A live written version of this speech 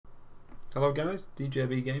Hello guys,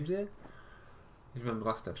 DJB Games here. You remember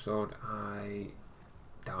last episode I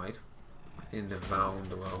died in the round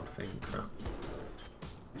the world thing crap.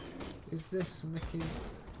 Is this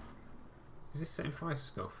setting fighter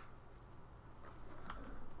stuff? I'm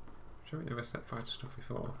sure we never set fighter stuff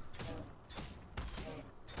before.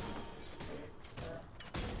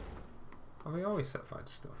 Have we always set fighter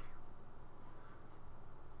stuff?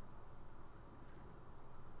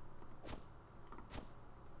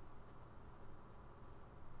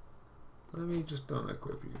 Let me just don't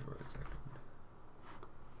equip you for a second.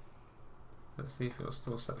 Let's see if it'll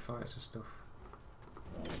still set fire to stuff.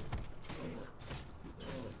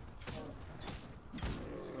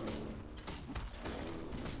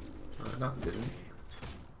 Right, that didn't.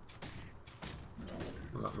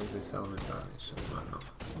 Well, that was this element damage, so it might not.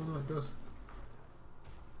 Oh no, it does.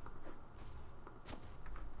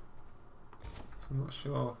 I'm not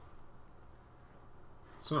sure.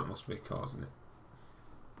 Something must be causing it.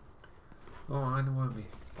 Oh, I know what me.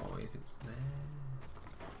 Boys, it's there.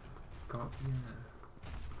 Got ya.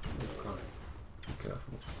 Oh god. Be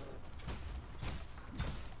careful.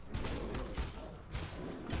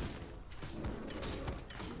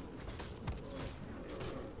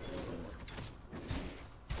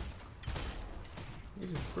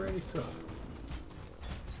 He's a traitor.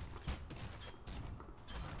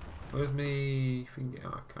 Where's me finger? Oh,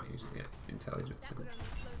 I can't use it yet. Intelligence.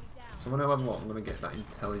 So when I level up, I'm going to get that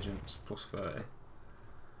intelligence plus 30.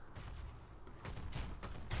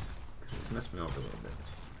 Because it's messed me up a little bit.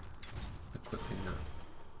 Equipping that.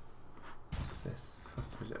 What's this?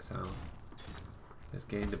 Fast projectiles. Let's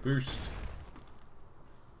gain the boost.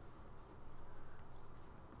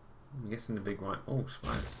 I'm guessing the big white. Oh,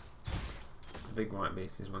 spiders. The big white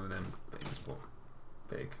beast is one of them things, but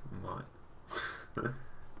big and white.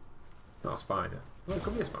 Not a spider. Well, it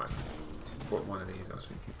could be a spider. But one of these, I was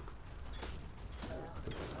thinking.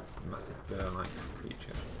 Massive bear-like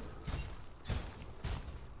creature.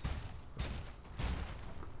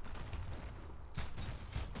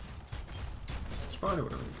 Spider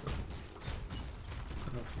would have been cool. I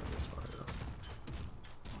don't know if you have a spider though.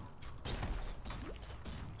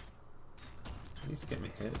 I need to get my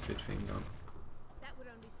hatred thing on. That would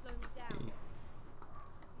only slow me down.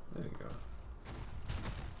 There we go.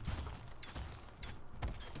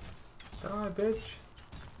 Die, bitch!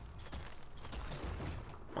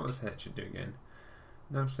 What does hatred do again?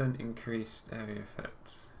 9% increased area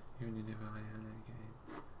effects. You only never lie on again.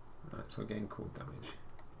 Right, so we're getting cold damage.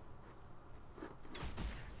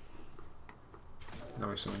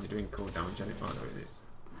 Now so when you're doing cold damage, I don't mind what it is.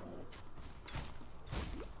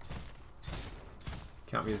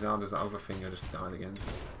 Can't be as hard as that other thing I just died again.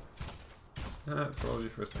 It froze you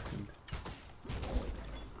for a second.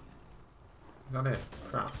 Is that it?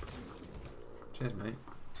 Crap. Cheers, mate.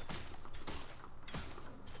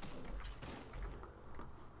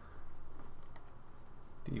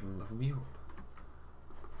 Even level me up.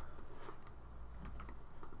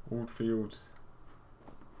 Old fields.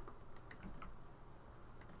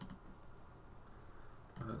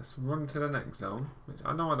 Right, let's run to the next zone, which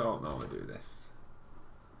I know I don't normally do this.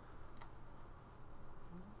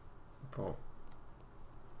 But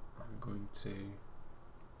I'm going to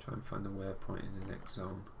try and find a waypoint in the next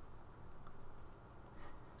zone.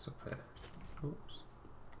 It's up there. Oops.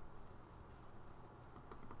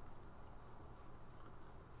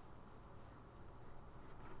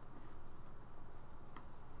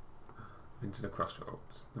 Into the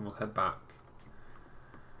crossroads. Then we'll head back.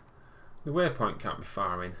 The waypoint can't be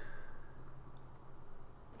far in.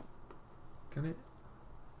 Can it?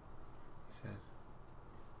 He says.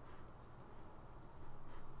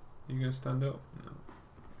 Are you going to stand up? No.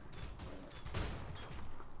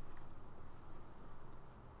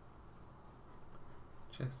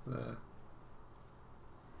 Just there.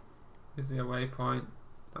 Is there a waypoint?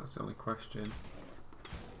 That's the only question.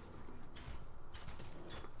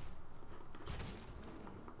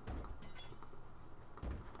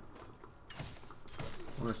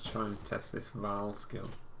 Let's try and test this Val skill.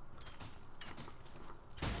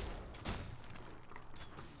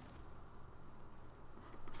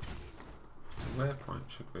 The waypoint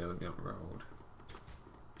should really be on the road.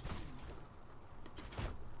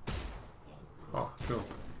 Oh, cool.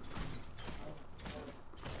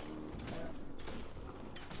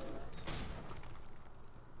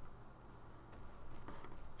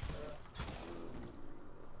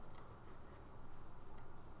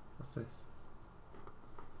 What's this?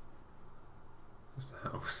 Just a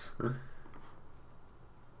house.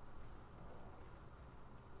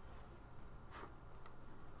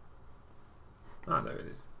 Ah, there it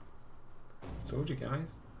is. Told you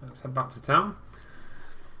guys. Let's head back to town.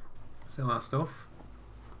 Sell our stuff.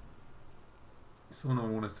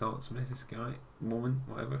 Someone want to talk to me, this guy, woman,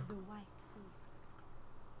 whatever. The white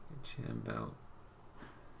Chain belt.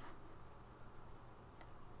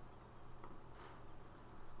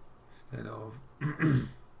 Instead of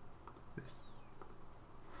this.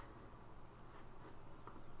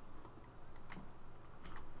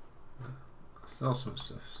 I'll sell some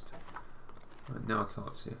stuff. Right, now I'll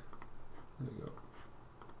talk to you. There we go.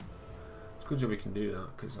 It's a good job we can do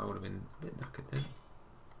that because I would have been a bit knackered then.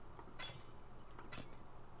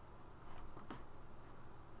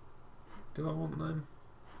 Do I want them?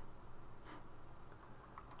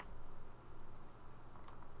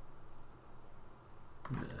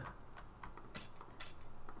 Nah.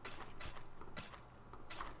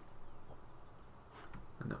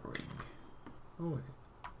 And that ring. Oh wait.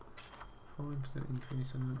 5%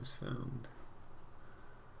 increase on what was found.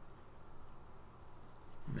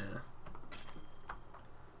 Nah.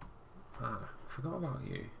 Ah, I forgot about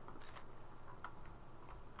you.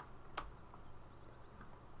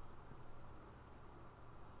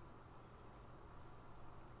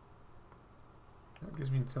 That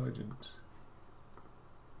gives me intelligence.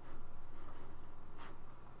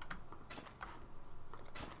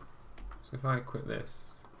 So if I quit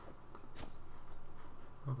this,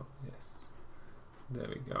 oh yes, there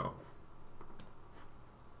we go.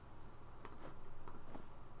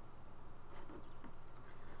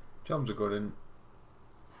 Jobs are good, and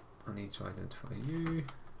I need to identify you.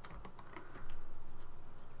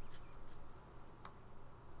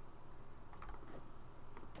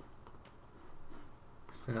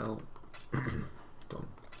 Sell. Done.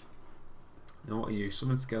 Now what are you?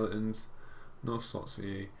 Summon skeletons. No slots for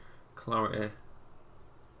you. Clarity.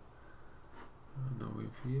 No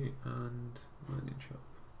room for you. And mining shop.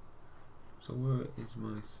 So where is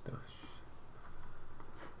my stash?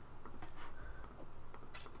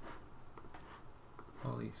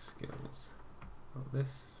 All these skills. Got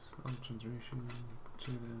this. On transmission.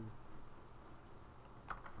 To them.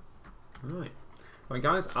 Right. Right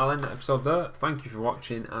guys, I'll end that episode there. Thank you for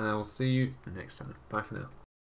watching and I will see you next time. Bye for now.